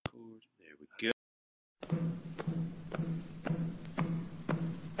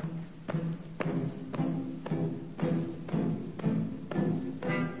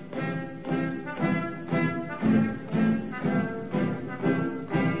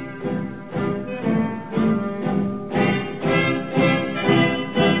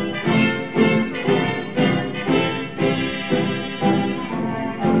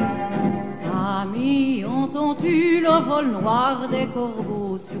Voir des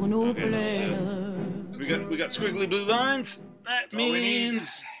corbeaux sur nos plaines. We got squiggly blue lines. That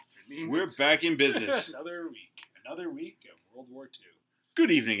means we're back in business. Another week of World War II.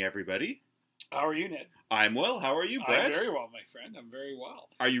 Good evening, everybody. How are you, Ned? I'm well. How are you, Brett? I'm very well, my friend. I'm very well.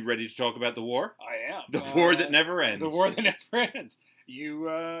 Are you ready to talk about the war? I am. The war that never ends. The war that never ends.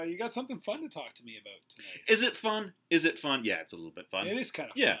 You got something fun to talk to me about tonight. Is it fun? Yeah, it's a little bit fun. It is kind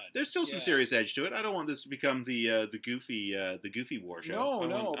of fun. Yeah, there's still some serious edge to it. I don't want this to become the goofy war show.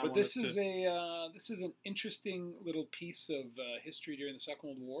 No, but this is an interesting little piece of history during the Second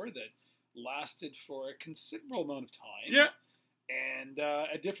World War that lasted for a considerable amount of time. Yeah. And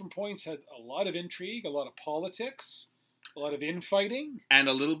at different points had a lot of intrigue, a lot of politics, a lot of infighting. And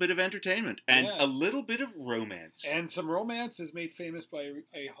a little bit of entertainment. And a little bit of romance. And some romance is made famous by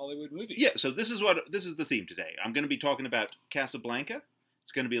a Hollywood movie. Yeah, so this is the theme today. I'm going to be talking about Casablanca.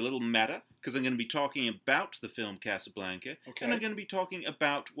 It's going to be a little meta, because I'm going to be talking about the film Casablanca. Okay. And I'm going to be talking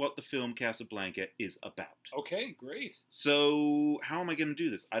about what the film Casablanca is about. Okay, great. So, how am I going to do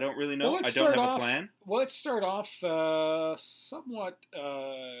this? I don't really know. Well, I don't have a plan. Well, let's start off somewhat,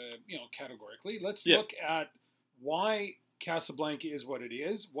 categorically. Let's look at why Casablanca is what it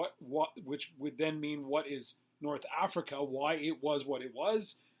is, which would then mean what is North Africa, why it was what it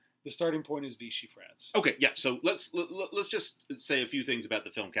was. The starting point is Vichy France. Okay, yeah. So let's just say a few things about the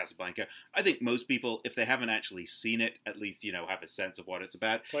film Casablanca. I think most people, if they haven't actually seen it, at least have a sense of what it's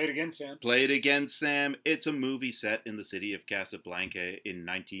about. Play it again, Sam. Play it again, Sam. It's a movie set in the city of Casablanca in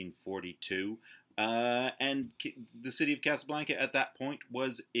 1942, and the city of Casablanca at that point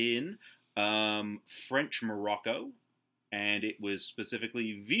was in French Morocco, and it was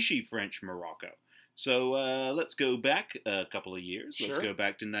specifically Vichy French Morocco. So let's go back a couple of years. Sure. Let's go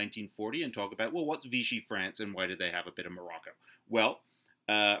back to 1940 and talk about, what's Vichy France and why did they have a bit of Morocco? Well,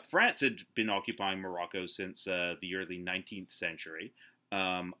 France had been occupying Morocco since the early 19th century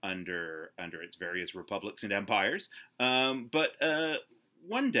under its various republics and empires. But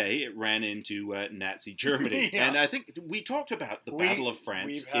one day it ran into Nazi Germany. Yeah. And I think we talked about the Battle of France.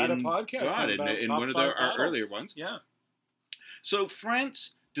 We've had a podcast in one of our earlier ones. Yeah. So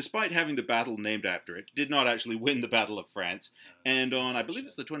France, despite having the battle named after it, did not actually win the Battle of France. And on, I believe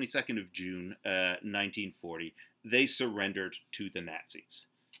it's the 22nd of June, 1940, they surrendered to the Nazis.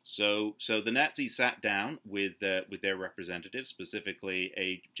 So the Nazis sat down with their representatives, specifically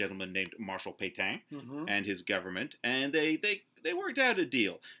a gentleman named Marshal Pétain and his government, and they worked out a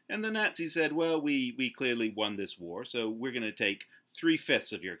deal. And the Nazis said, well, we clearly won this war, so we're going to take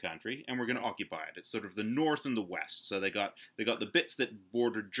 3/5 of your country, and we're going to occupy it. It's sort of the north and the west. So they got the bits that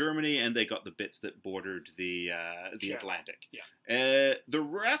bordered Germany, and they got the bits that bordered the Atlantic. Yeah. The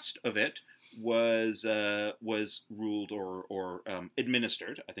rest of it was ruled or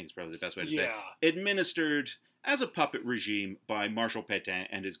administered. I think it's probably the best way to say it. Administered as a puppet regime by Marshal Pétain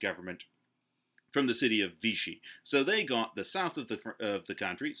and his government from the city of Vichy. So they got the south of the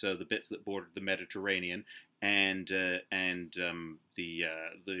country, so the bits that bordered the Mediterranean, and the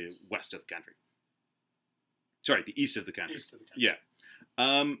west of the country. Sorry, the east of the country. Yeah.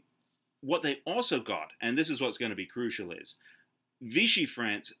 What they also got, and this is what's going to be crucial, is Vichy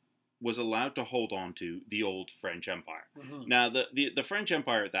France was allowed to hold on to the old French Empire. Mm-hmm. Now, the French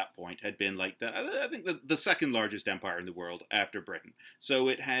Empire at that point had been like the second largest empire in the world after Britain. So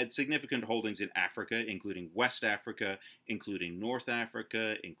it had significant holdings in Africa, including West Africa, including North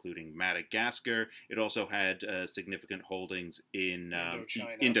Africa, including Madagascar. It also had significant holdings in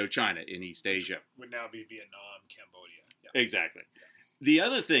Indochina, in East Asia. Would now be Vietnam, Cambodia. Yeah. Exactly. Yeah. The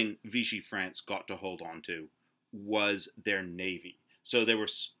other thing Vichy France got to hold on to was their navy. So there were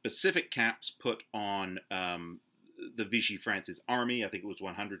specific caps put on the Vichy France's army. I think it was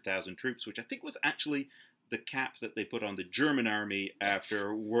 100,000 troops, which I think was actually the cap that they put on the German army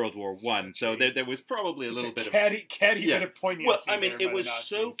after World War I. So there was probably a little bit of catty bit of poignancy. Well, I mean, it was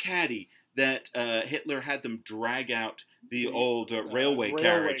so catty that Hitler had them drag out the old railway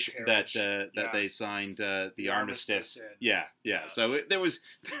carriage that they signed the armistice. Yeah. So there was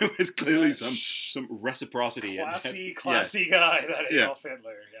clearly some reciprocity. Classy guy, that Adolf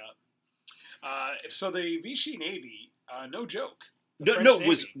Hitler. Yeah. So the Vichy Navy, no joke.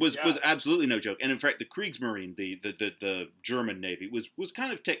 Was absolutely no joke. And in fact, the Kriegsmarine, the German Navy, was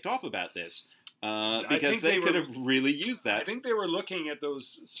kind of ticked off about this. Because they could have really used that. I think they were looking at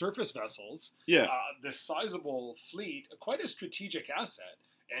those surface vessels, this sizable fleet, quite a strategic asset,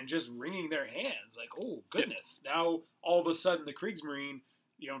 and just wringing their hands like, oh, goodness. Yeah. Now, all of a sudden, the Kriegsmarine,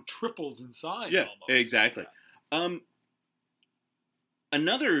 triples in size almost. Exactly. Yeah.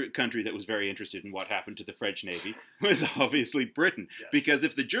 Another country that was very interested in what happened to the French Navy was obviously Britain. Yes. Because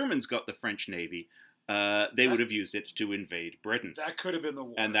if the Germans got the French Navy, they would have used it to invade Britain. That could have been the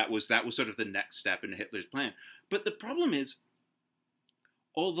war. And that was sort of the next step in Hitler's plan. But the problem is,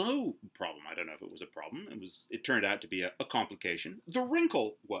 I don't know if it was a problem, it turned out to be a complication. The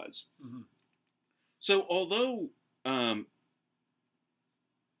wrinkle was, so although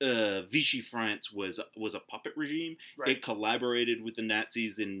Vichy France was a puppet regime, it collaborated with the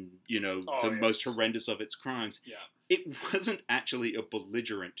Nazis in most horrendous of its crimes. Yeah. It wasn't actually a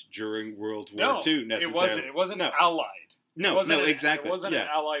belligerent during World War II necessarily. It wasn't allied. Exactly. It wasn't an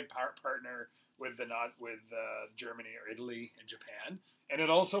allied partner with Germany or Italy and Japan, and it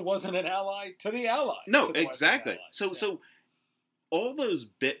also wasn't an ally to the Allies. No, exactly. So all those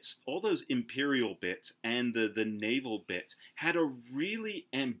bits, all those imperial bits and the naval bits had a really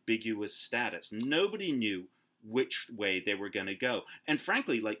ambiguous status. Nobody knew which way they were going to go. And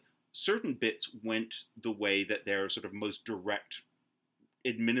frankly, like, certain bits went the way that their sort of most direct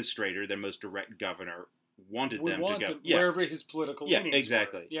administrator, their most direct governor, wanted them to go. Wherever his political leanings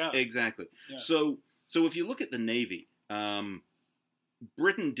exactly. were. Yeah, exactly. Yeah. So if you look at the Navy,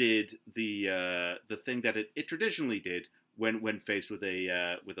 Britain did the thing that it traditionally did when faced with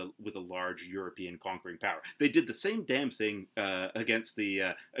a large European conquering power. They did the same damn thing against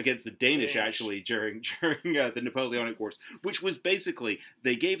the Danish actually during the Napoleonic Wars, which was basically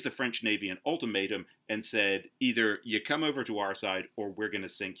they gave the French Navy an ultimatum and said, either you come over to our side or we're going to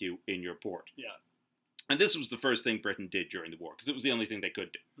sink you in your port. Yeah. And this was the first thing Britain did during the war, because it was the only thing they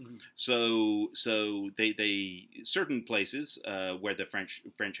could do. Mm-hmm. So they certain places where the French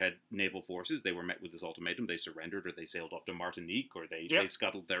had naval forces, they were met with this ultimatum. They surrendered, or they sailed off to Martinique, or they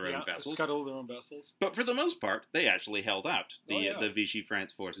scuttled their own vessels. But for the most part, they actually held out, the Vichy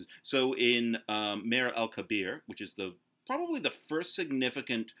France forces. So in Mer el Kabir, which is probably the first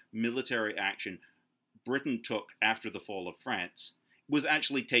significant military action Britain took after the fall of France, was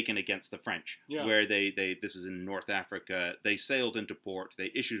actually taken against the French, where this is in North Africa, they sailed into port, they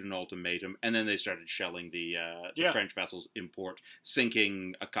issued an ultimatum, and then they started shelling the French vessels in port,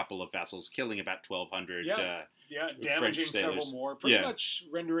 sinking a couple of vessels, killing about 1,200 damaging French sailors. several more, pretty much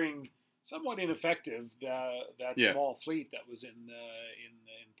rendering somewhat ineffective that small fleet that was in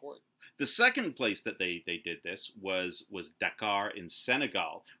port. The second place that they did this was Dakar in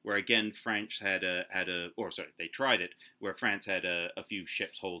Senegal, where again they tried it, where France had a few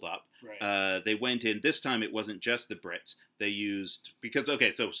ships holed up. Right. They went in. This time it wasn't just the Brits. They used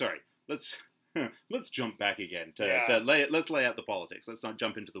let's jump back again let's lay out the politics. Let's not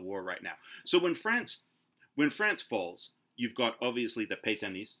jump into the war right now. So when France falls, you've got obviously the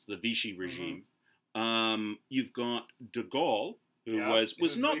Pétainistes, the Vichy regime. Mm-hmm. You've got de Gaulle, who was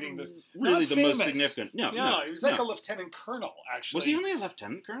not really the most significant. No, he was like a lieutenant colonel, actually. Was he only a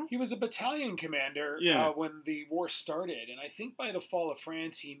lieutenant colonel? He was a battalion commander when the war started, and I think by the fall of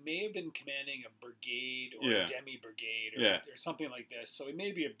France, he may have been commanding a brigade or a demi-brigade or something like this, so he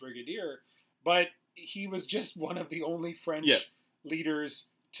may be a brigadier, but he was just one of the only French leaders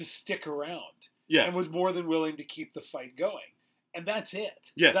to stick around and was more than willing to keep the fight going. And that's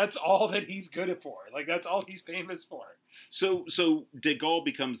it. Yeah. That's all that he's good at for. Like, that's all he's famous for. So de Gaulle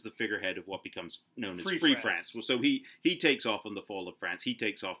becomes the figurehead of what becomes known as Free France. So he takes off on the fall of France. He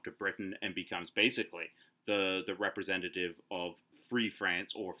takes off to Britain and becomes basically the representative of Free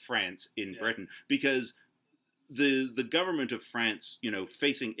France, or France in Britain, because the government of France,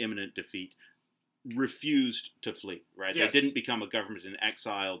 facing imminent defeat, refused to flee, right? Yes. They didn't become a government in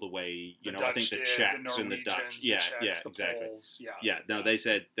exile the way, I think the Czechs and the Dutch. Exactly. Poles,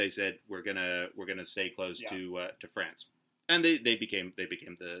 They said we're gonna stay close to France. And they became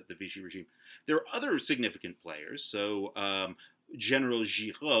the Vichy regime. There are other significant players. So General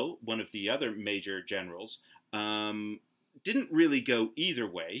Giraud, one of the other major generals, didn't really go either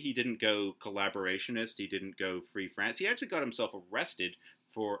way. He didn't go collaborationist. He didn't go Free France. He actually got himself arrested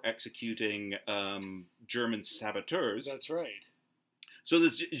for executing German saboteurs. That's right. So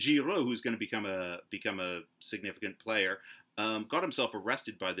this Giraud, who's going to become a significant player, got himself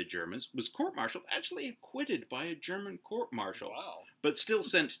arrested by the Germans, was court-martialed, actually acquitted by a German court-martial, but still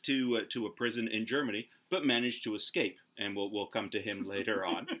sent to a prison in Germany, but managed to escape. And we'll come to him later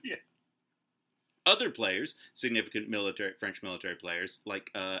on. Other players, significant French military players, like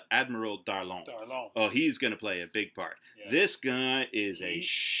Admiral Darlan. Oh, he's going to play a big part. Yes. This guy is a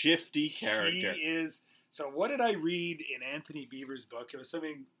shifty character. He is. So what did I read in Anthony Beevor's book? It was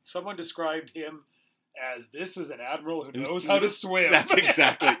someone described him as, this is an admiral who knows how to swim. That's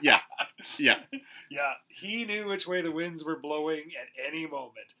exactly, yeah. He knew which way the winds were blowing at any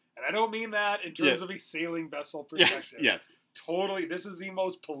moment. And I don't mean that in terms of a sailing vessel perspective. Yes. totally. This is the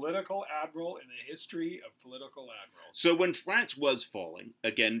most political admiral in the history of political admirals. So when France was falling,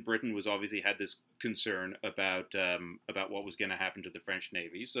 again, Britain was obviously had this concern about what was going to happen to the French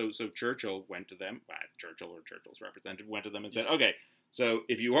Navy. So Churchill went to them. Churchill or Churchill's representative went to them and said, "Okay, so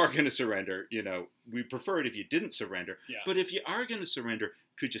if you are going to surrender, we prefer it if you didn't surrender. Yeah. But if you are going to surrender,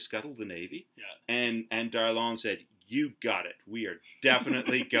 could you scuttle the Navy?" Yeah. And Darlan said, "You got it. We are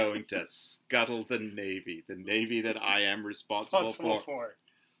definitely going to scuttle the Navy that I am responsible for."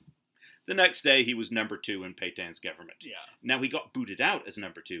 The next day, he was number 2 in Peytin's government. Yeah. Now, he got booted out as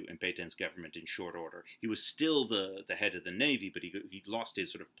number 2 in Peytin's government in short order. He was still the head of the Navy, but he lost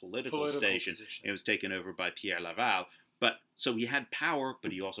his sort of political station. position. It was taken over by Pierre Laval. But so he had power,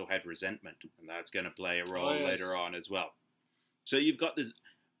 but he also had resentment, and that's going to play a role later on as well. So you've got this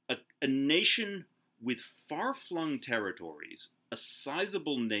a nation with far-flung territories, a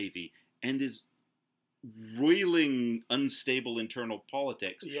sizable navy, and this roiling, unstable internal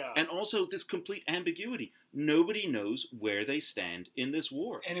politics, and also this complete ambiguity. Nobody knows where they stand in this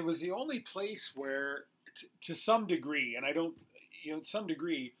war. And it was the only place where, to some degree, and I don't, to some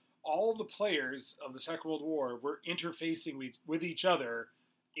degree, all the players of the Second World War were interfacing with each other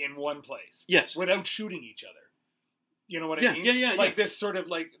in one place. Yes. Without shooting each other. You know what I mean? Yeah. Like this sort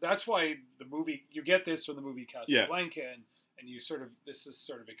of that's why the movie, you get this from the movie Casablanca, and you sort of, this is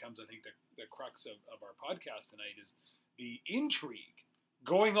sort of becomes, I think, the crux of our podcast tonight is the intrigue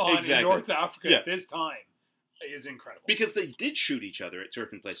going on in North Africa at this time is incredible. Because they did shoot each other at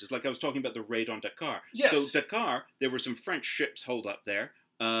certain places. Like I was talking about the raid on Dakar. Yes. So Dakar, there were some French ships holed up there.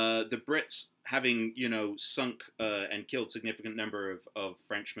 The Brits having, sunk and killed significant number of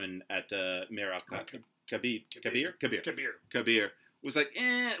Frenchmen at Mir Kabir was like,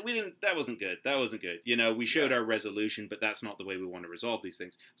 that wasn't good. We showed our resolution, but that's not the way we want to resolve these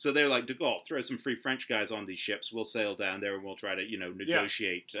things. So they're like, De Gaulle, throw some free French guys on these ships. We'll sail down there and we'll try to,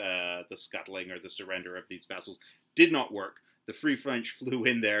 negotiate the scuttling or the surrender of these vessels. Did not work. The Free French flew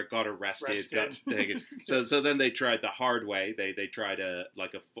in there, got arrested. Got taken. So then they tried the hard way. They tried an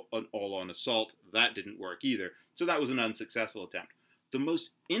all-on assault. That didn't work either. So that was an unsuccessful attempt. The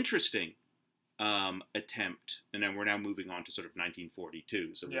most interesting attempt, and then we're now moving on to sort of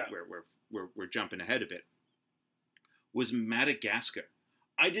 1942. So we're jumping ahead a bit. Was Madagascar.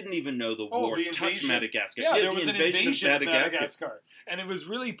 I didn't even know the war touched Madagascar. Yeah, there was an invasion of Madagascar. And it was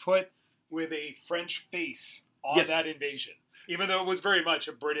really put with a French face on that invasion. Even though it was very much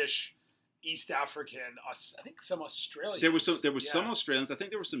a British, East African, I think some Australians. There was some Australians. I think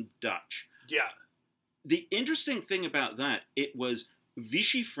there were some Dutch. Yeah. The interesting thing about that, it was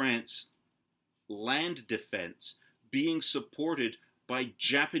Vichy France land defense being supported by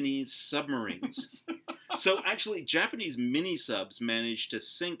Japanese submarines. So actually, Japanese mini-subs managed to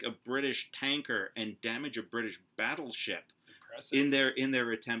sink a British tanker and damage a British battleship in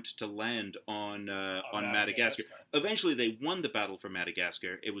their attempt to land on Madagascar. Eventually, they won the battle for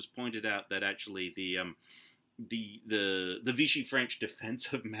Madagascar. It was pointed out that actually the Vichy French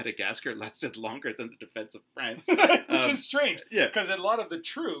defense of Madagascar lasted longer than the defense of France, which is strange. Yeah, because a lot of the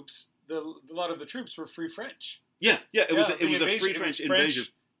troops were Free French. It was a Free French invasion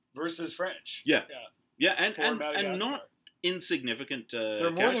versus French. Yeah, and not insignificant. They're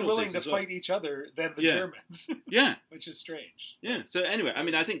more than willing to fight each other than the Germans. Which is strange. Yeah. So anyway, I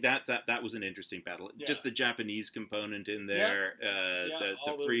mean, I think that was an interesting battle. Yeah. Just the Japanese component in there,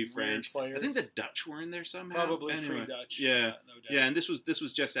 the Free French. Players. I think the Dutch were in there somehow. Probably Free Dutch. Yeah, no doubt. Yeah, and this was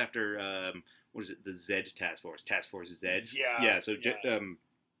just after what is it? The Z Task Force, Task Force Z. Yeah. So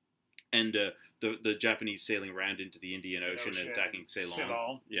the Japanese sailing around into the Indian Ocean and attacking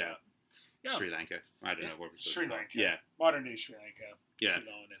Ceylon. Yeah. Sri Lanka. I don't know what we're Sri Lanka. Yeah. Modern day Sri Lanka. Yeah.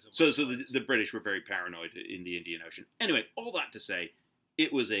 So the British were very paranoid in the Indian Ocean. Anyway, all that to say,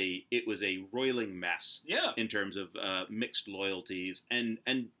 it was a roiling mess. Yeah. In terms of mixed loyalties and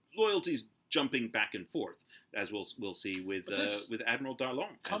loyalties jumping back and forth, as we'll see with Admiral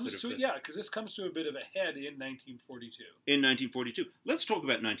Darlan. Because this comes to a bit of a head in 1942. In 1942, let's talk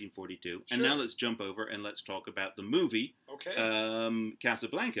about 1942, and now let's jump over and let's talk about the movie. Okay.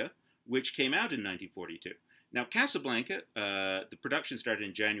 Casablanca, which came out in 1942. Now, Casablanca, the production started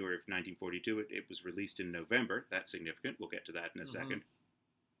in January of 1942. It was released in November. That's significant. We'll get to that in a second.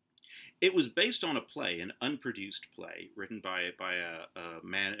 It was based on a play, an unproduced play, written by a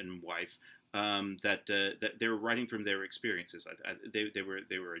man and wife that they were writing from their experiences.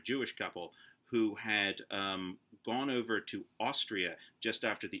 They were a Jewish couple who had gone over to Austria just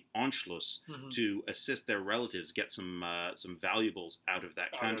after the Anschluss to assist their relatives get some valuables out of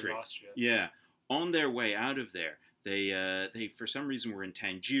that country. Out of Austria. Yeah. On their way out of there, They for some reason were in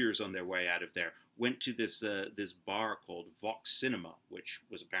Tangiers on their way out of there. Went to this bar called Vox Cinema, which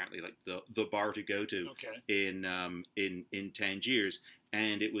was apparently like the bar to go to in Tangiers,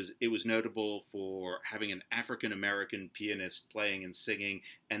 and it was notable for having an African American pianist playing and singing,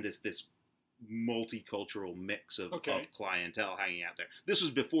 and this multicultural mix of clientele hanging out there. This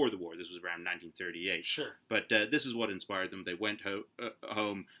was before the war. This was around 1938. Sure. But this is what inspired them. They went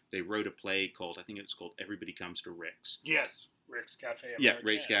home. They wrote a play called, I think it's called Everybody Comes to Rick's. Yes, Rick's Cafe. Yeah,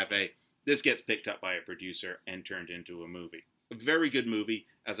 Rick's Cafe. This gets picked up by a producer and turned into a movie. A very good movie.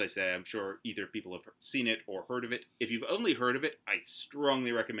 As I say, I'm sure either people have seen it or heard of it. If you've only heard of it, I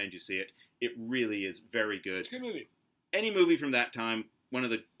strongly recommend you see it. It really is very good. It's a good movie. Any movie from that time, one of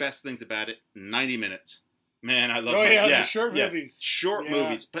the best things about it, 90 minutes. Man, I love the short movies. Short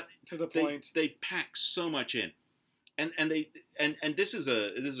movies, but to the point. They pack so much in. And this is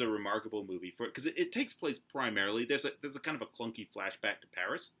a remarkable movie for because it takes place primarily there's a kind of a clunky flashback to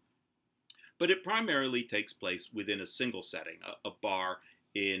Paris. But it primarily takes place within a single setting, a bar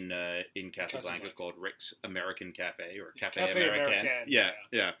in Casablanca called Rick's American Cafe or Cafe American.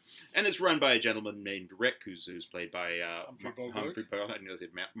 Yeah. And it's run by a gentleman named Rick, who's played by Humphrey Bogart. I didn't know he said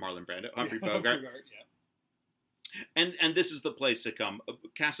Marlon Brando. Humphrey Bogart. And this is the place to come.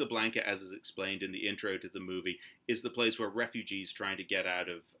 Casablanca, as is explained in the intro to the movie, is the place where refugees trying to get out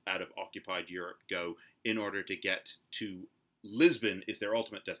of occupied Europe go in order to get to Lisbon is their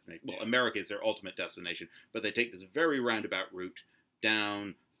ultimate destination. Well, America is their ultimate destination, but they take this very roundabout route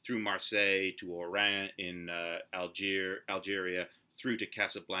down through Marseille to Oran in Algeria, through to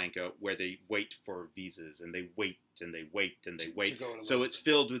Casablanca, where they wait for visas, and they wait and they wait and they wait. So Lisbon. It's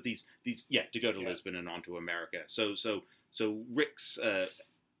filled with these to go to Lisbon and on to America. So Rick's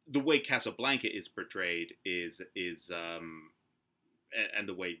the way Casablanca is portrayed is and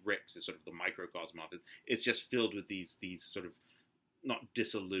the way Rick's is sort of the microcosm of it. It's just filled with these sort of not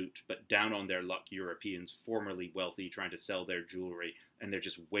dissolute, but down on their luck Europeans, formerly wealthy, trying to sell their jewelry, and they're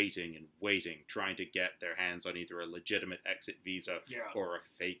just waiting and waiting, trying to get their hands on either a legitimate exit visa or a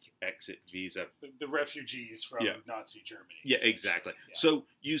fake exit visa. The refugees from Nazi Germany. Yeah, exactly. Yeah. So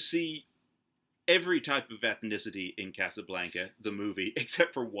you see every type of ethnicity in Casablanca, the movie,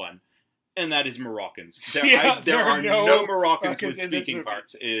 except for one. And that is Moroccans. There are no Moroccans with speaking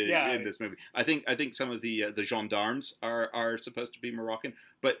parts in this movie. I think some of the gendarmes are supposed to be Moroccan,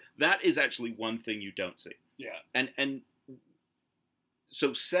 but that is actually one thing you don't see. Yeah. And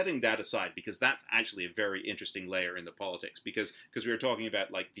so setting that aside, because that's actually a very interesting layer in the politics, because we were talking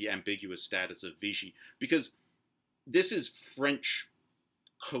about like the ambiguous status of Vichy, because this is French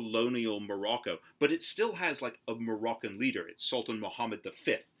colonial Morocco, but it still has like a Moroccan leader. It's Sultan Mohammed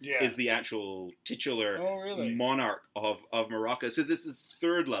V is the actual titular monarch of Morocco. So this is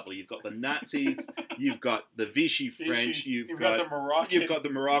third level. You've got the Nazis, you've got the Vichy French, you've got the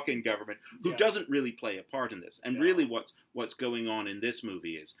Moroccan government, who doesn't really play a part in this. And really what's going on in this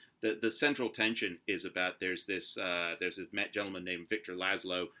movie is the central tension is about there's this gentleman named Victor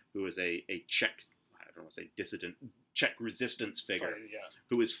Laszlo, who is a Czech, I don't want to say dissident, Czech resistance figure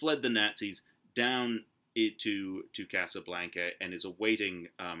who has fled the Nazis down to Casablanca and is awaiting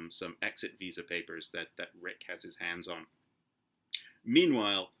some exit visa papers that Rick has his hands on.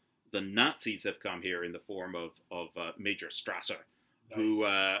 Meanwhile, the Nazis have come here in the form of Major Strasser,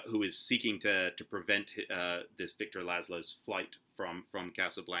 who is seeking to prevent this Victor Laszlo's flight from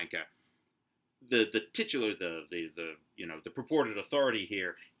Casablanca. The titular, the purported authority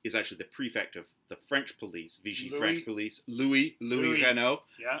here is actually the prefect of the French police, Vichy French police, Louis Renault.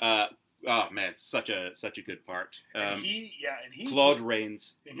 Yeah. Oh man, such a good part. And Claude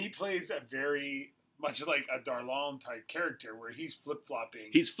Rains. And he plays a very much like a Darlan type character, where he's flip flopping.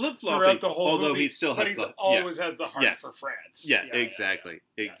 He's flip flopping the whole movie, he still has always has the heart for France. Yeah, exactly.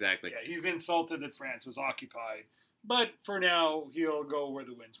 Yeah, he's insulted that France was occupied. But for now, he'll go where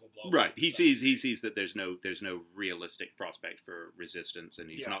the winds will blow. Right. He sees that there's no realistic prospect for resistance, and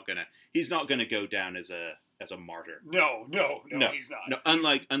he's not gonna go down as a martyr. No, he's not. No,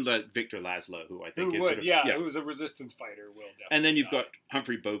 unlike Victor Laszlo, who I think who was a resistance fighter, will definitely. And then you've got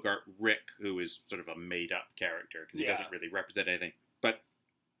Humphrey Bogart, Rick, who is sort of a made up character because he doesn't really represent anything, but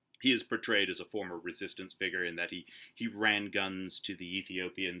he is portrayed as a former resistance figure in that he ran guns to the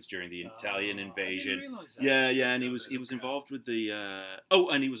Ethiopians during the Italian invasion. I didn't realize that. And he was involved with the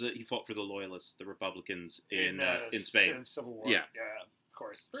and he fought for the Loyalists, the Republicans in Spain. Civil War. Yeah, of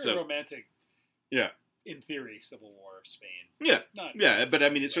course. Very romantic. Yeah. in theory, civil war of Spain. Yeah, Not yeah, but I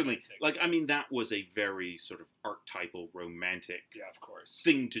mean, it's certainly romantic. like I mean that was a very sort of archetypal, romantic Yeah, of course.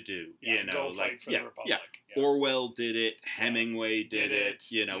 thing to do. Yeah, You know, go like fight for the Republic. yeah. Orwell did it, Hemingway did Did it.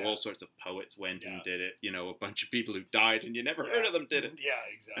 it, You know, yeah. all sorts of poets went Yeah. and did it. You know, a bunch of people who died and you never heard of them did it. Yeah,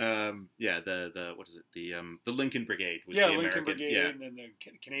 exactly. The what is it? The Lincoln Brigade was yeah, the Lincoln American. Brigade, Yeah. and then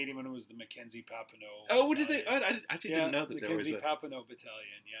the Canadian one was the Mackenzie Papineau. Oh, did they? Battalion. I actually didn't know that there was Mackenzie a. Papineau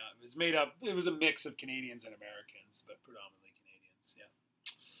Battalion. Yeah, it was made up. It was a mix of Canadians and Americans, but predominantly Canadians. Yeah.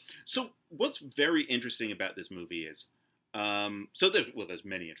 So what's very interesting about this movie is, there's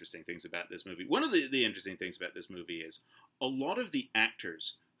many interesting things about this movie. One of the interesting things about this movie is a lot of the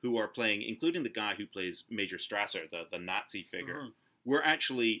actors who are playing, including the guy who plays Major Strasser, the Nazi figure, Mhm. were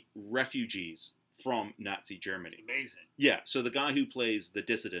actually refugees from Nazi Germany. Amazing. Yeah, so the guy who plays the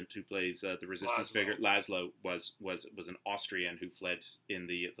dissident, who plays the resistance Laszlo. figure, Laszlo, was an Austrian who fled in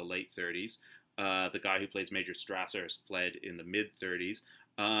the late 30s. The guy who plays Major Strasser fled in the mid 30s.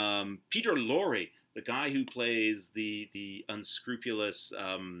 Peter Lorre, the guy who plays the unscrupulous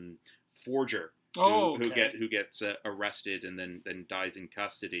forger who gets arrested and then dies in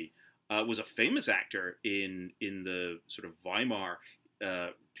custody, was a famous actor in the sort of Weimar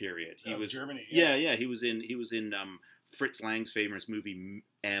period. He was Germany. yeah. He was in Fritz Lang's famous movie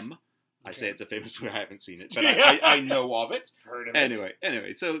M. I say it's a famous movie. I haven't seen it, but I know of it. Heard of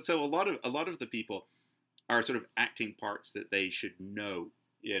Anyway, so a lot of the people are sort of acting parts that they should know,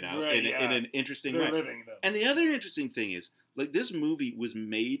 you know, Right, in an interesting They're way. living them. And the other interesting thing is, like, this movie was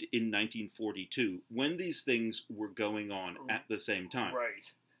made in 1942 when these things were going on at the same time.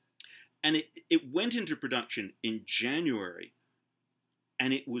 Right. And it went into production in January,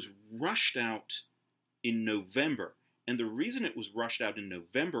 and it was rushed out in November. And the reason it was rushed out in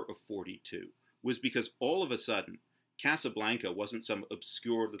November of 42 was because all of a sudden, Casablanca wasn't some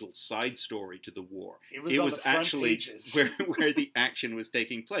obscure little side story to the war. It was on was the front actually pages. where the action was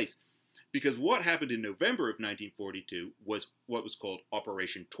taking place. Because what happened in November of 1942 was what was called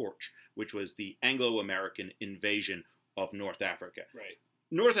Operation Torch, which was the Anglo-American invasion of North Africa. Right.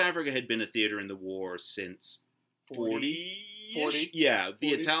 North Africa had been a theater in the war since 40. Yeah, 40.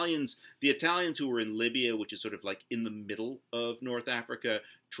 The Italians who were in Libya, which is sort of like in the middle of North Africa,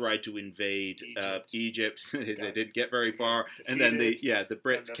 tried to invade Egypt. They didn't get very far, and then the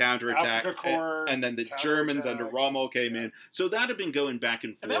Brits counterattacked, and then the Germans under Rommel came in. So that had been going back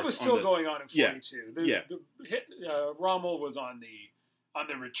and forth, and that was still going on in 42. Yeah. Rommel was on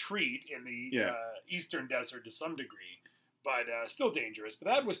the retreat in the eastern desert to some degree. But still dangerous. But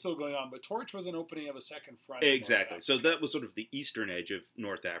that was still going on. But Torch was an opening of a second front. Exactly. So that was sort of the eastern edge of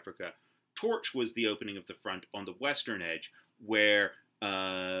North Africa. Torch was the opening of the front on the western edge, where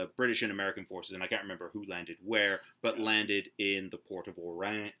British and American forces, and I can't remember who landed where, but landed in the port of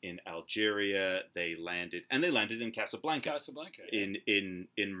Oran in Algeria. They landed in Casablanca. In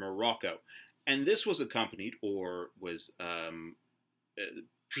Morocco. And this was accompanied, or was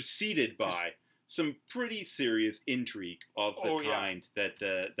preceded by, some pretty serious intrigue of the kind that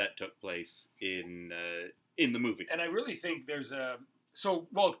took place in the movie. And I really think there's a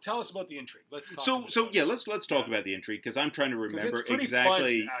tell us about the intrigue. Let's talk let's talk about the intrigue, because I'm trying to remember it's pretty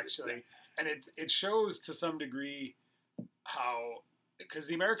exactly fun, actually, and it shows to some degree how, because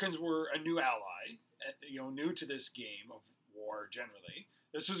the Americans were a new ally, new to this game of war generally.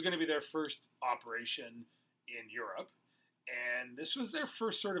 This was going to be their first operation in Europe, and this was their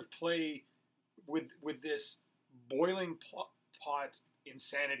first sort of play with this boiling pot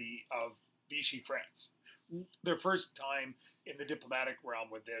insanity of Vichy France. Their first time in the diplomatic realm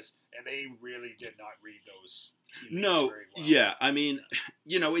with this, and they really did not read those teammates very well. Yeah, I mean,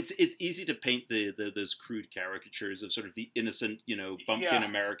 it's easy to paint those crude caricatures of sort of the innocent, bumpkin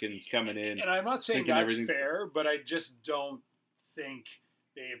Americans coming in. And I'm not saying that's fair, but I just don't think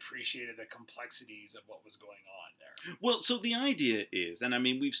they appreciated the complexities of what was going on there. Well, so the idea is, and I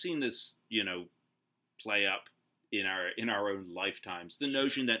mean, we've seen this, play up in our own lifetimes, the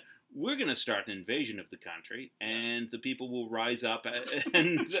notion that we're going to start an invasion of the country, and the people will rise up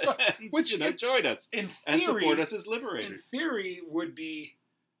and join us in theory, and support us as liberators. In theory, would be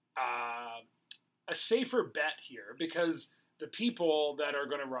a safer bet here, because the people that are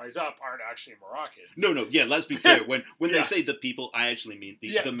going to rise up aren't actually Moroccans. No, yeah, let's be clear. When they say the people, I actually mean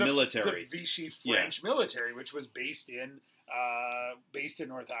the military. The Vichy French military, which was based in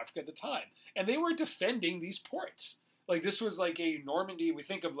North Africa at the time. And they were defending these ports. Like, this was like a Normandy. We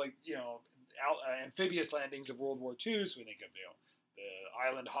think of, like, amphibious landings of World War II. So we think of, the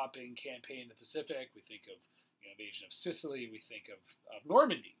island hopping campaign in the Pacific. We think of invasion of Sicily. We think of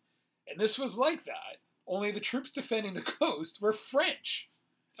Normandy. And this was like that. Only the troops defending the coast were French.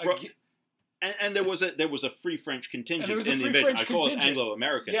 And there was a Free French contingent And there was a in the Free invasion. French I call it contingent.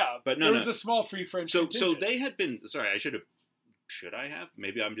 Anglo-American. Yeah, but there no. was a small Free French So contingent. they had been. Sorry, should I have?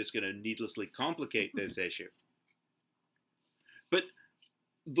 Maybe I'm just going to needlessly complicate this issue. But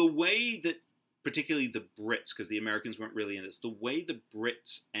the way that, particularly the Brits, because the Americans weren't really in this, the way the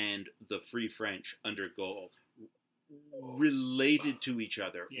Brits and the Free French under Gaulle related to each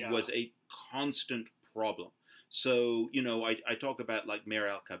other was a constant problem. So, I talk about like Mer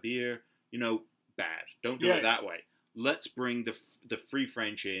El Kabir, bad. Don't do it that way. Let's bring the Free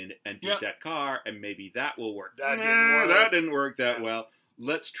French in and do Dakar, and maybe that will work. That didn't work that well.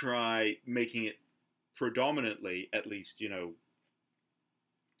 Let's try making it predominantly, at least, in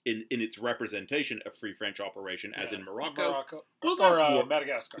its representation, a Free French operation, as in Morocco. Well,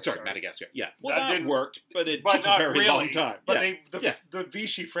 Madagascar. Sorry, Madagascar. Yeah. Well, that that worked, but it took a very long time. But the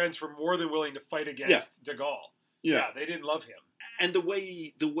Vichy friends were more than willing to fight against de Gaulle. Yeah, they didn't love him. And the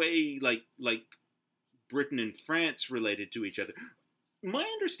way like Britain and France related to each other. My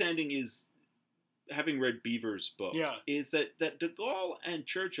understanding is, having read Beaver's book, is that de Gaulle and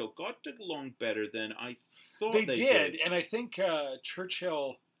Churchill got along better than I thought they did. And I think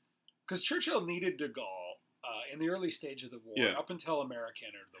Churchill, because Churchill needed de Gaulle in the early stage of the war, up until America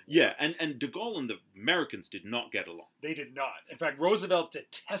entered the war. Yeah, and de Gaulle and the Americans did not get along. They did not. In fact, Roosevelt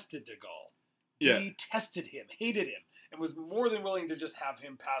detested de Gaulle. Detested him, hated him, and was more than willing to just have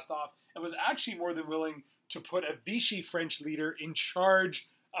him passed off, and was actually more than willing to put a Vichy French leader in charge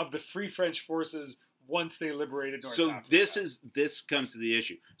of the Free French forces once they liberated North Africa. So this comes to the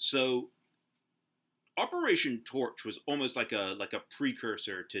issue. So Operation Torch was almost like a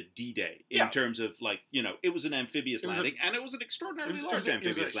precursor to D-Day in terms of it was an amphibious landing, and it was an extraordinarily large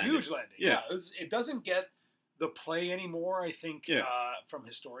amphibious landing. It was a huge landing. Yeah, it doesn't get the play anymore, I think, from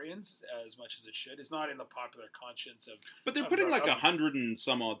historians as much as it should. It's not in the popular conscience of. But they're putting 100 and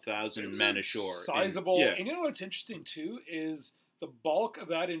some odd thousand men ashore. Sizable. And you know what's interesting too is the bulk of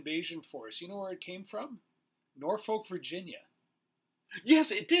that invasion force. You know where it came from? Norfolk, Virginia. Yes,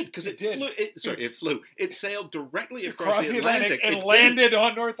 it did, because it flew. It sailed directly across the Atlantic and landed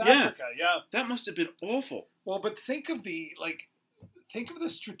on North Africa. Yeah, that must have been awful. Well, but think of the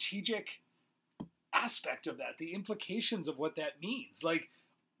strategic aspect of that, the implications of what that means. Like,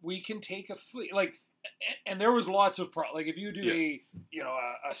 we can take a fleet, and there was lots of if you do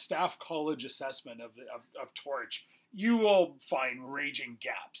a staff college assessment of Torch, you will find raging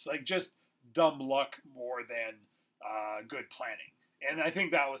gaps, just dumb luck more than good planning. And I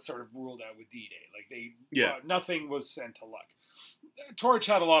think that was sort of ruled out with D-Day. Nothing was sent to luck. Torch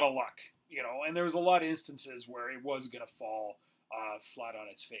had a lot of luck, and there was a lot of instances where it was going to fall flat on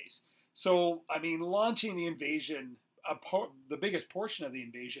its face. So, I mean, launching the invasion, the biggest portion of the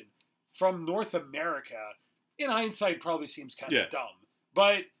invasion from North America, in hindsight, probably seems kind of dumb.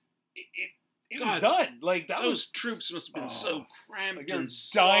 But it was done. Those troops must have been so cramped and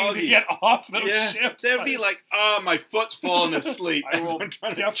dying to get off those ships. They'd be like, my foot's fallen asleep. I will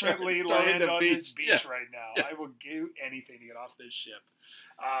definitely land on this beach right now. I will give anything to get off this ship.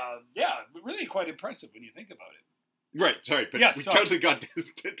 Really quite impressive when you think about it. Right, sorry, but we totally got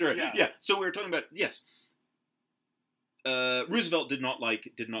distracted. Yeah, so we were talking about, Roosevelt did not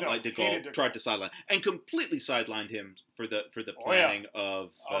like de Gaulle, tried to sideline, and completely sidelined him for the planning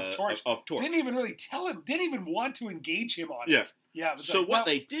of Torch. Didn't even really tell him, didn't even want to engage him on it. Yeah. So what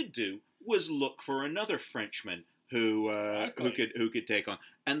they did do was look for another Frenchman who could take on.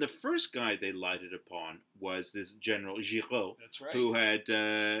 And the first guy they lighted upon was this General Giraud. That's right. Who had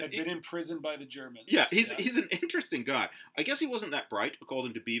been imprisoned by the Germans. Yeah, he's an interesting guy. I guess he wasn't that bright,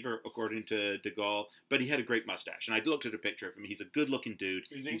 according to Beaver, according to de Gaulle, but he had a great mustache. And I looked at a picture of him. He's a good-looking dude.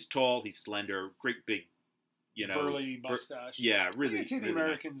 He's tall, he's slender, great big, burly mustache. Really. I can see the really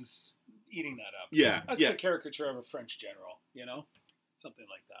Americans eating that up. Yeah. That's the caricature of a French general, Something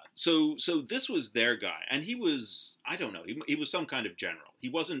like that. So this was their guy, and he was, I don't know, he was some kind of general. He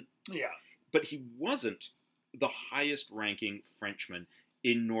wasn't, but he wasn't the highest-ranking Frenchman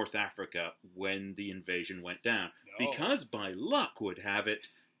in North Africa when the invasion went down, because by luck would have it,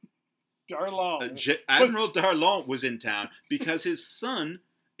 Darlan, Admiral Darlan was in town because his son,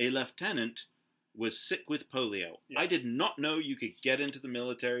 a lieutenant, was sick with polio. I did not know you could get into the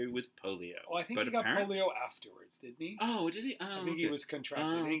military with polio. Well, I think he got polio afterwards, didn't he? Oh, did he? I think he was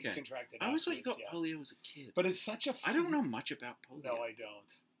contracted. He contracted. I always thought you got polio as a kid. But it's such a. I don't know much about polio. No, I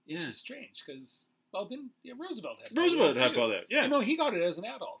don't. Yeah. Which is strange because Roosevelt had polio. Roosevelt had polio. Yeah. No, he got it as an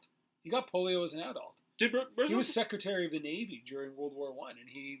adult. He got polio as an adult. Did Roosevelt? He was Secretary of the Navy during World War I, and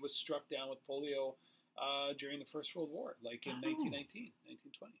he was struck down with polio during the First World War, like in 1919,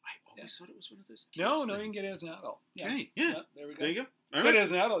 1920. I always thought it was one of those kids No, you things. can get it as an adult. Yeah. Okay, yeah. There we go. There you go. All Get right. it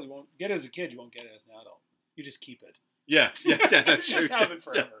as an adult, you won't get it as a kid. You won't get it as an adult. You just keep it. Yeah, that's true. Just have it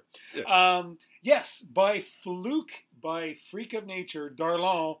forever. Yeah. Yes, by fluke, by freak of nature,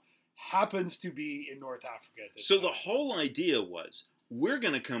 Darlan happens to be in North Africa at this So time. the whole idea was, we're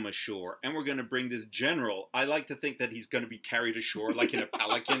going to come ashore and we're going to bring this general. I like to think that he's going to be carried ashore like in a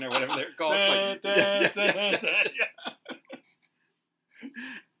pelican or whatever they're called.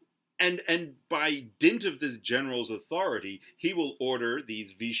 And by dint of this general's authority, he will order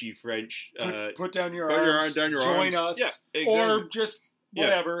these Vichy French... put down your put arms, down your join arms. us, Yeah, exactly. or just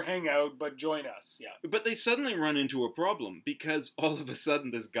whatever, hang out, but join us. Yeah. But they suddenly run into a problem because all of a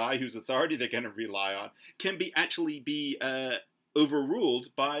sudden this guy whose authority they're going to rely on can actually be overruled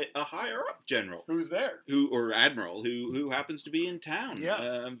by a higher up general. Who's there? Or admiral who happens to be in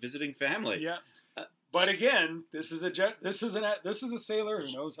town visiting family. Yeah. But again, this is a sailor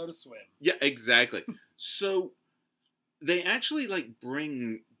who knows how to swim. Yeah, exactly. So they actually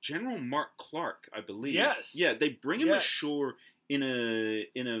bring General Mark Clark, I believe. Yes. Yeah, they bring him ashore in a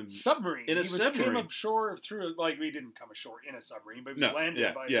submarine. In a submarine. Came ashore through we didn't come ashore in a submarine, but he was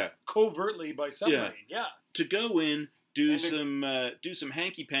landed covertly by submarine. Yeah. To go in, do some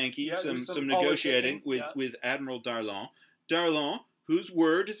hanky panky, some negotiating with Admiral Darlan. Darlan, whose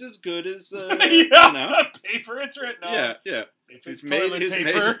word is as good as paper it's written on. Yeah. If He's it's made toilet his paper.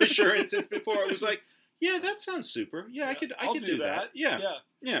 major assurances before. It was like, yeah, that sounds super. Yeah, I could do that. Yeah.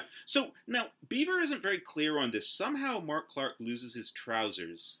 So now Beaver isn't very clear on this. Somehow Mark Clark loses his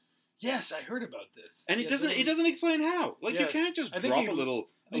trousers. Yes, I heard about this. And it doesn't explain how. You can't just drop a little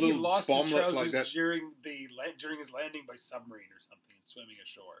he lost his bomblet trousers like that. during his landing by submarine or something and swimming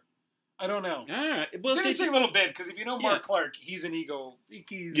ashore. I don't know. All right. Well, it's an interesting little bit because if you know Mark Clark, he's an ego.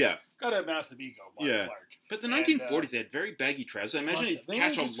 He's got a massive ego, Mark Clark. But the 1940s, they had very baggy trousers. I imagine he'd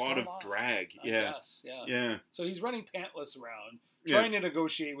catch a lot of drag. Yes, yeah. So he's running pantless around, trying to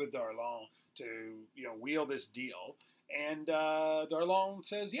negotiate with Darlan to wheel this deal. And Darlan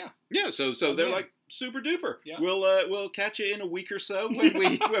says, yeah. So they're like super duper. Yeah. We'll catch you in a week or so when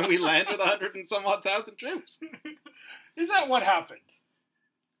we land with 100 and some odd thousand troops. Is that what happened?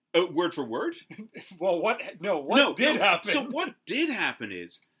 Word for word? Well, what did happen? So what did happen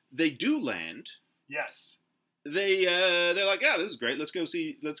is they do land. Yes. They're like, yeah, this is great. Let's go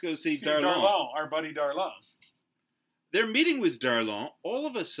see Darlan. Our buddy Darlan. They're meeting with Darlan. All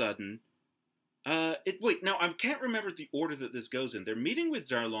of a sudden, now I can't remember the order that this goes in. They're meeting with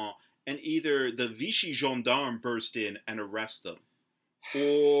Darlan, and either the Vichy gendarme burst in and arrest them,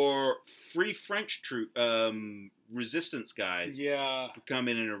 or Free French resistance guys come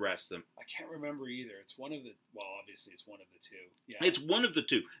in and arrest them. I can't remember either. It's one of the obviously it's one of the two. Yeah. It's one of the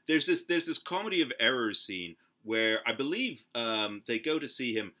two. There's this comedy of errors scene where I believe they go to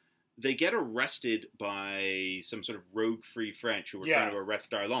see him. They get arrested by some sort of rogue Free French who are trying to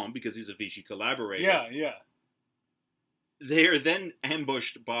arrest Darlan because he's a Vichy collaborator. Yeah. They are then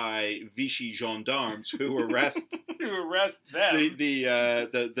ambushed by Vichy gendarmes who arrest them.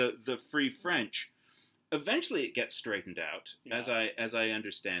 The Free French. Eventually, it gets straightened out, as I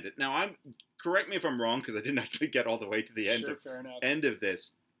understand it. Now, correct me if I'm wrong because I didn't actually get all the way to the end of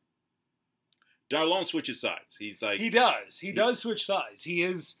this. Darlan switches sides. He's like he does switch sides. He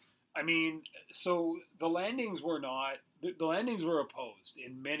is. I mean, so the landings were opposed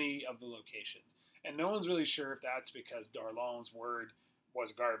in many of the locations. And no one's really sure if that's because Darlan's word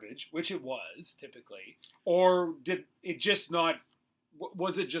was garbage, which it was typically, or did it just not?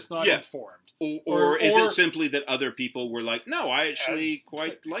 Was it just not informed, or is it simply that other people were like, "No, I actually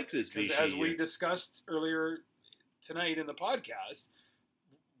quite like this Vichy"? As we discussed earlier tonight in the podcast,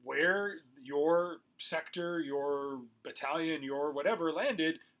 where your sector, your battalion, your whatever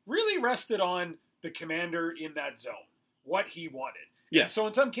landed really rested on the commander in that zone, what he wanted. Yeah. And so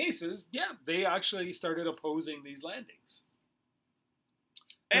in some cases, they actually started opposing these landings.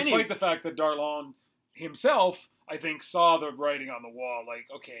 Despite the fact that Darlan himself, I think, saw the writing on the wall, like,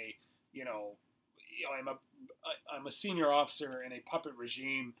 okay, I'm a senior officer in a puppet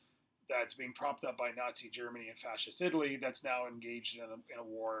regime that's being propped up by Nazi Germany and fascist Italy that's now engaged in a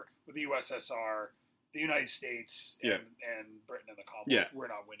war with the USSR, the United States, and Britain and the Commonwealth. Yeah. We're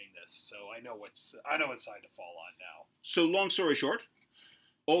not winning this, so I know what side to fall on now. So long story short,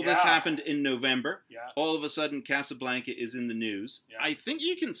 all this happened in November. Yeah. All of a sudden, Casablanca is in the news. Yeah. I think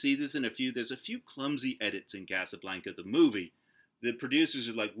you can see this there's a few clumsy edits in Casablanca, the movie. The producers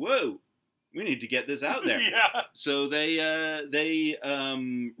are like, whoa, we need to get this out there. So they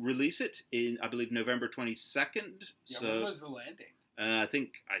release it in, I believe, November 22nd. Yeah, when was the landing? I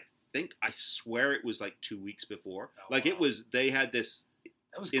think I swear it was like 2 weeks before. Oh, Like wow. it was, they had this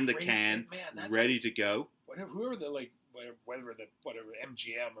That was in the great. can, Man, that's ready to go. whoever the whatever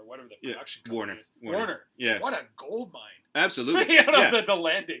MGM or whatever the Yeah, production company Warner. is. Warner. Yeah, What a gold mine. absolutely. You know, Yeah. that the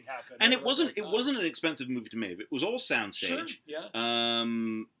landing happened. And it Everyone's wasn't like, it oh. wasn't an expensive movie to make. It was all soundstage. Sure.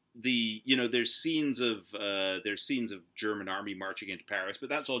 Yeah. There's scenes of German army marching into Paris, but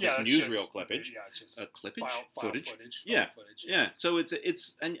that's all Yeah, just that's newsreel clippage. Yeah, it's just Clippage? file Footage? footage. Yeah. File footage. Yeah, so it's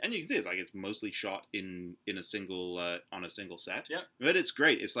and you can see it's like it's mostly shot in a single on a single set. Yeah. But it's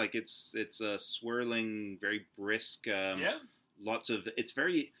great. It's like it's a swirling, very brisk. Yeah. Lots of it's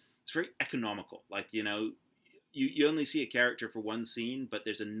very economical. Like you only see a character for one scene, but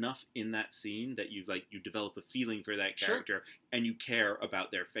there's enough in that scene that you develop a feeling for that Sure. character and you care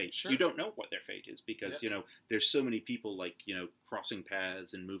about their fate. Sure. You don't know what their fate is because there's so many people crossing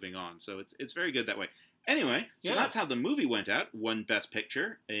paths and moving on. So it's very good that way. Anyway, so Yeah. that's how the movie went out. Won Best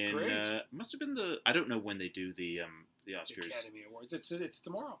Picture in Great. must have been I don't know when they do the Oscars. Academy Awards. It's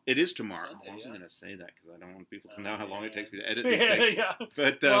tomorrow. It is tomorrow. Sunday, I wasn't yeah. going to say that because I don't want people to Oh, know how long it yeah. takes me to edit these things. Yeah.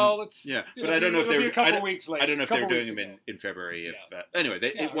 But Well, it's yeah, it'll but I don't be- know if it'll be they're a couple weeks later. I don't know if they're Couple doing weeks them ago. in February. Yeah. Anyway,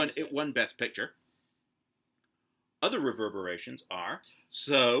 Yeah, it won 100%. Best Picture. Other reverberations are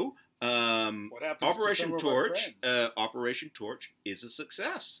so What happens Operation to some of our Torch. friends? Operation Torch is a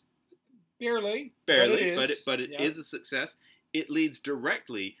success. Barely, Barely, but it yeah. is a success. It leads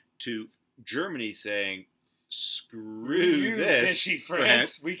directly to Germany saying, "Screw You, this, Vichy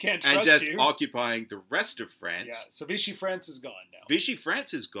France. We can't trust and just you. occupying the rest of France. Yeah, so Vichy France is gone now. Vichy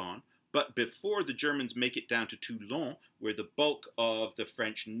France is gone, but before the Germans make it down to Toulon, where the bulk of the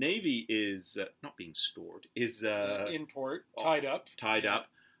French navy is not being stored, is In port, tied up. tied up,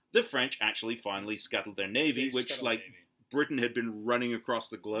 the French actually finally scuttled their navy, They which scuttled like the Navy. Britain had been running across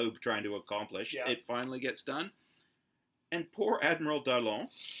the globe trying to accomplish. Yeah. It finally gets done. And poor Admiral Darlon.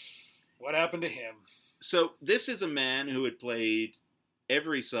 What happened to him? So this is a man who had played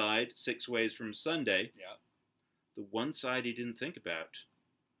every side 6 Ways from Sunday. Yeah. The one side he didn't think about,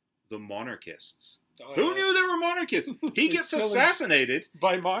 the monarchists. Oh, Who yeah. knew there were monarchists? He It's gets still assassinated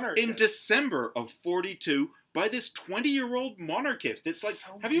By monarchists. in December of 42 by this 20-year-old monarchist. It's like,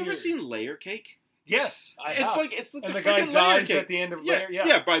 So have you ever weird. seen Layer Cake? Yes, I have. It's like and the the guy freaking Layer dies Cake. at the end of Yeah, layer.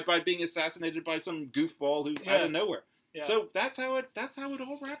 Yeah. by being assassinated by some goofball who out Yeah. of nowhere. Yeah. So that's how it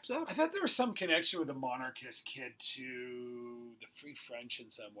all wraps up. I thought there was some connection with the monarchist kid to the Free French in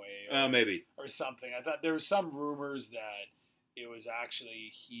some way, or, Maybe. or something. I thought there was some rumors that it was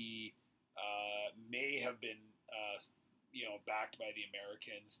actually he may have been, backed by the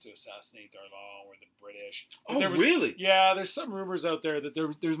Americans to assassinate Darlan or the British. But Oh, there was, really? Yeah, there's some rumors out there that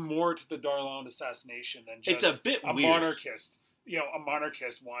there's more to the Darlan assassination than just It's a bit a weird. monarchist. A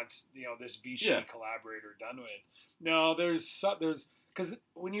monarchist wants this Vichy Yeah. collaborator done with. No, there's because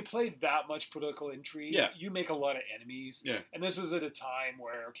when you play that much political intrigue, Yeah. you make a lot of enemies. Yeah. And this was at a time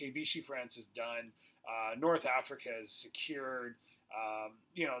where Vichy France is done, North Africa is secured.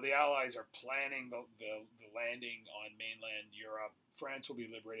 The Allies are planning the landing on mainland Europe. France will be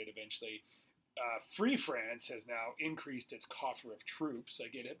liberated eventually. Free France has now increased its coffer of troops.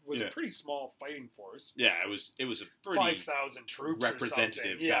 Like it was Yeah. a pretty small fighting force. Yeah, it was a pretty 5,000 troops representative or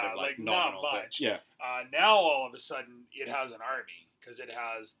something. Yeah, kind of like not nominal thing. much. Yeah. Now all of a sudden it has an army because it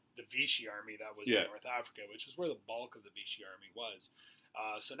has the Vichy army that was Yeah. in North Africa, which is where the bulk of the Vichy army was.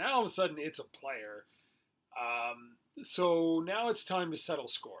 So now all of a sudden it's a player. So now it's time to settle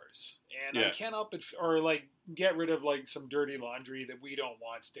scores, and I Yeah. can't help it get rid of some dirty laundry that we don't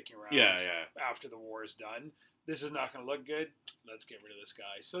want sticking around Yeah. after the war is done. This is not going to look good. Let's get rid of this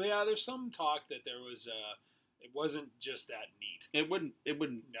guy. So yeah, there's some talk that there was it wasn't just that neat. It wouldn't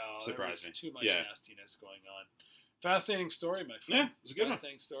No, surprise there me. was too much Yeah. nastiness going on. Fascinating story, my friend. Yeah, it was a good one.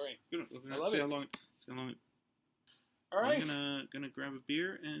 Fascinating story. Good. I love see it. how long it. All right. I'm gonna grab a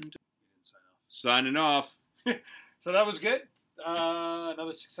beer and We didn't sign off. signing off. So that was good.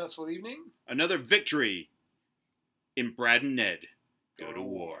 Another successful evening. Another victory in Brad and Ned Go to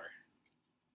War.